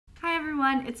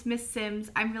everyone, it's Miss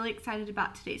Sims. I'm really excited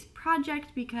about today's project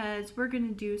because we're going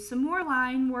to do some more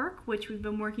line work, which we've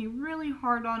been working really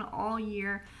hard on all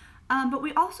year. But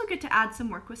we also get to add some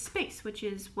work with space, which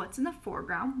is what's in the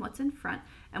foreground, what's in front,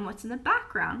 and what's in the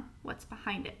background, what's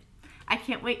behind it. I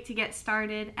can't wait to get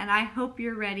started, and I hope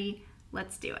you're ready.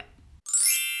 Let's do it.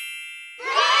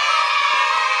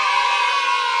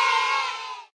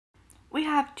 We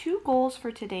have two goals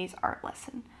for today's art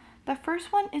lesson. The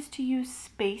first one is to use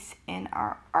space in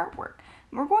our artwork.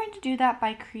 We're going to do that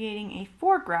by creating a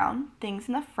foreground, things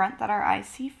in the front that our eyes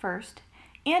see first,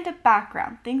 and a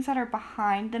background, things that are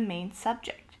behind the main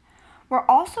subject. We're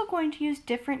also going to use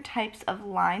different types of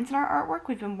lines in our artwork.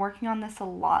 We've been working on this a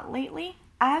lot lately.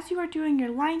 As you are doing your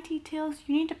line details,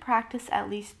 you need to practice at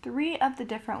least 3 of the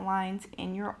different lines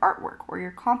in your artwork or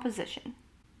your composition.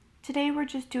 Today we're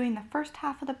just doing the first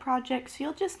half of the project, so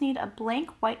you'll just need a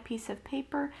blank white piece of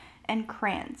paper and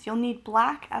crayons. You'll need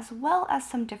black as well as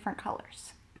some different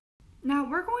colors. Now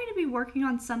we're going to be working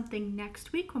on something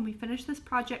next week when we finish this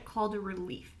project called a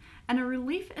relief. And a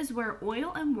relief is where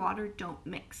oil and water don't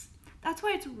mix. That's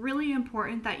why it's really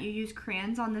important that you use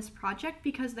crayons on this project,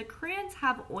 because the crayons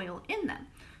have oil in them.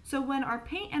 So when our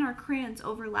paint and our crayons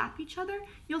overlap each other,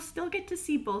 you'll still get to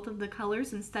see both of the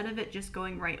colors instead of it just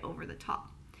going right over the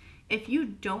top. If you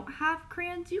don't have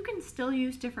crayons, you can still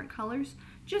use different colors.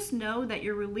 Just know that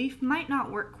your relief might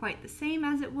not work quite the same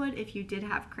as it would if you did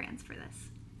have crayons for this.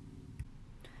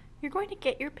 You're going to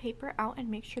get your paper out and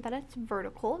make sure that it's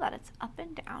vertical, that it's up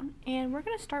and down, and we're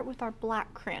going to start with our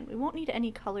black crayon. We won't need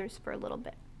any colors for a little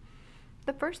bit.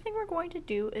 The first thing we're going to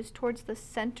do is towards the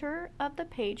center of the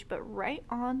page, but right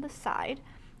on the side,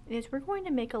 is we're going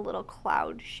to make a little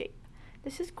cloud shape.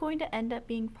 This is going to end up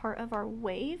being part of our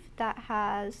wave that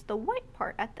has the white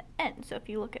part at the end. So if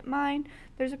you look at mine,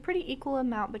 there's a pretty equal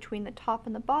amount between the top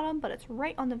and the bottom, but it's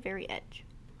right on the very edge.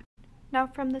 Now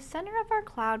from the center of our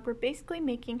cloud, we're basically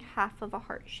making half of a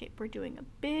heart shape. We're doing a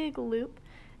big loop,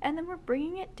 and then we're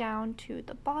bringing it down to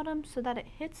the bottom so that it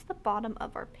hits the bottom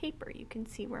of our paper. You can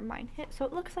see where mine hit, so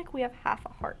it looks like we have half a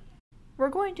heart. We're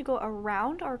going to go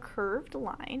around our curved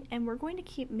line, and we're going to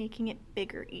keep making it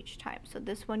bigger each time. So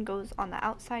this one goes on the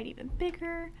outside even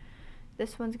bigger.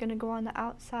 This one's going to go on the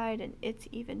outside, and it's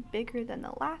even bigger than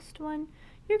the last one.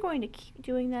 You're going to keep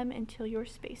doing them until your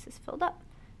space is filled up.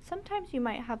 Sometimes you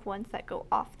might have ones that go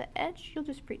off the edge. You'll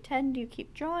just pretend you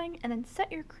keep drawing, and then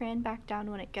set your crayon back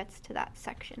down when it gets to that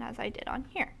section, as I did on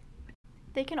here.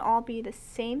 They can all be the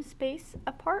same space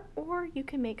apart, or you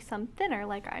can make some thinner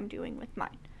like I'm doing with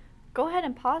mine. Go ahead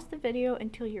and pause the video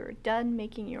until you're done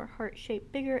making your heart shape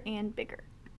bigger and bigger.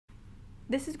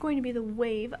 This is going to be the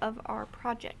wave of our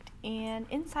project, and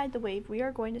inside the wave we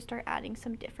are going to start adding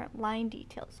some different line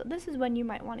details. So this is when you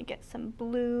might want to get some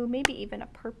blue, maybe even a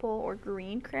purple or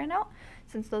green crayon out,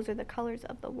 since those are the colors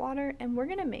of the water, and we're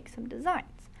going to make some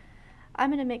designs. I'm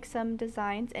going to make some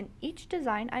designs, and each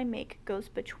design I make goes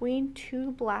between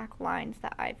 2 black lines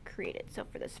that I've created. So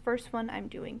for this first one, I'm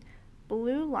doing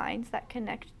blue lines that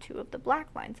connect 2 of the black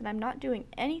lines, and I'm not doing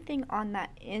anything on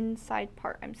that inside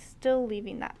part. I'm still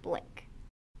leaving that blank.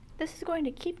 This is going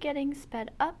to keep getting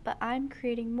sped up, but I'm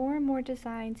creating more and more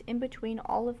designs in between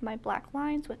all of my black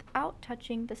lines without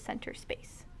touching the center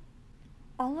space.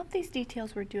 All of these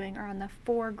details we're doing are on the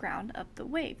foreground of the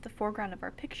wave, the foreground of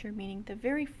our picture, meaning the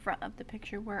very front of the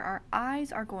picture where our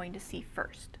eyes are going to see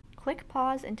first. Click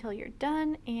pause until you're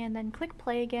done, and then click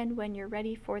play again when you're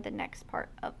ready for the next part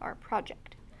of our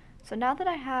project. So now that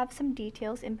I have some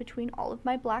details in between all of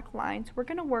my black lines, we're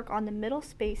going to work on the middle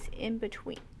space in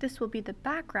between. This will be the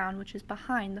background, which is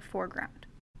behind the foreground.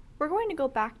 We're going to go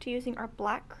back to using our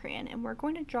black crayon, and we're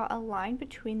going to draw a line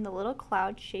between the little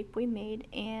cloud shape we made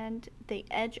and the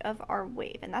edge of our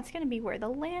wave, and that's going to be where the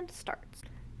land starts.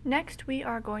 Next, we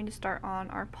are going to start on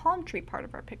our palm tree part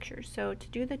of our picture. So to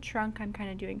do the trunk, I'm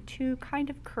kind of doing 2 kind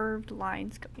of curved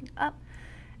lines going up,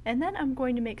 and then I'm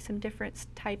going to make some different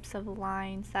types of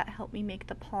lines that help me make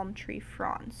the palm tree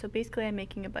frond. So basically I'm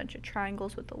making a bunch of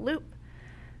triangles with a loop,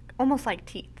 almost like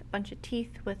teeth, a bunch of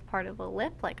teeth with part of a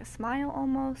lip, like a smile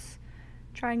almost,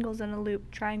 triangles in a loop,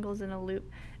 triangles in a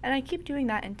loop, and I keep doing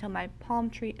that until my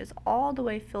palm tree is all the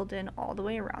way filled in all the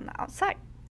way around the outside.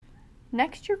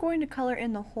 Next, you're going to color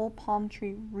in the whole palm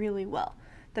tree really well.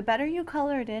 The better you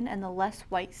color it in and the less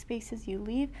white spaces you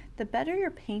leave, the better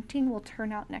your painting will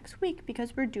turn out next week,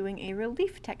 because we're doing a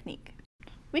relief technique.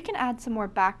 We can add some more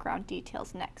background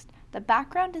details next. The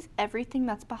background is everything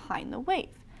that's behind the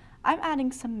wave. I'm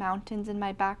adding some mountains in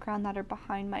my background that are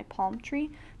behind my palm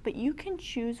tree, but you can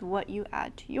choose what you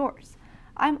add to yours.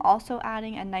 I'm also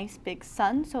adding a nice big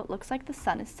sun so it looks like the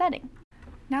sun is setting.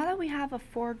 Now that we have a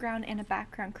foreground and a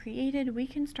background created, we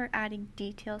can start adding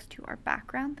details to our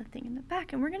background, the thing in the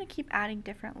back, and we're going to keep adding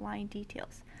different line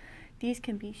details. These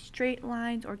can be straight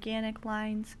lines, organic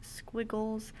lines,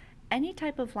 squiggles. Any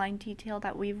type of line detail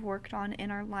that we've worked on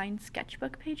in our line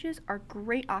sketchbook pages are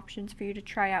great options for you to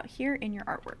try out here in your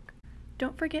artwork.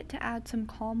 Don't forget to add some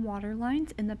calm water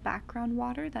lines in the background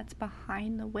water that's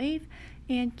behind the wave,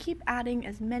 and keep adding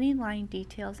as many line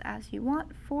details as you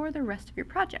want for the rest of your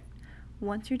project.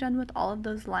 Once you're done with all of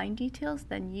those line details,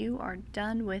 then you are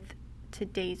done with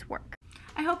today's work.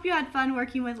 I hope you had fun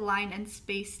working with line and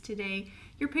space today.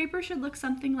 Your paper should look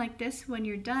something like this when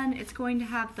you're done. It's going to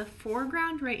have the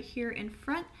foreground right here in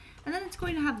front, and then it's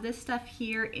going to have this stuff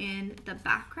here in the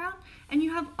background, and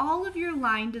you have all of your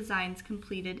line designs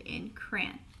completed in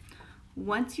crayon.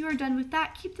 Once you are done with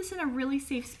that, keep this in a really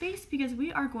safe space because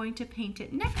we are going to paint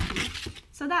it next week,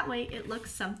 so that way it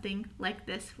looks something like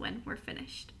this when we're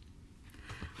finished.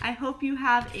 I hope you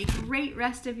have a great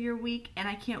rest of your week, and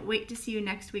I can't wait to see you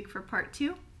next week for part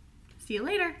 2. See you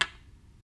later.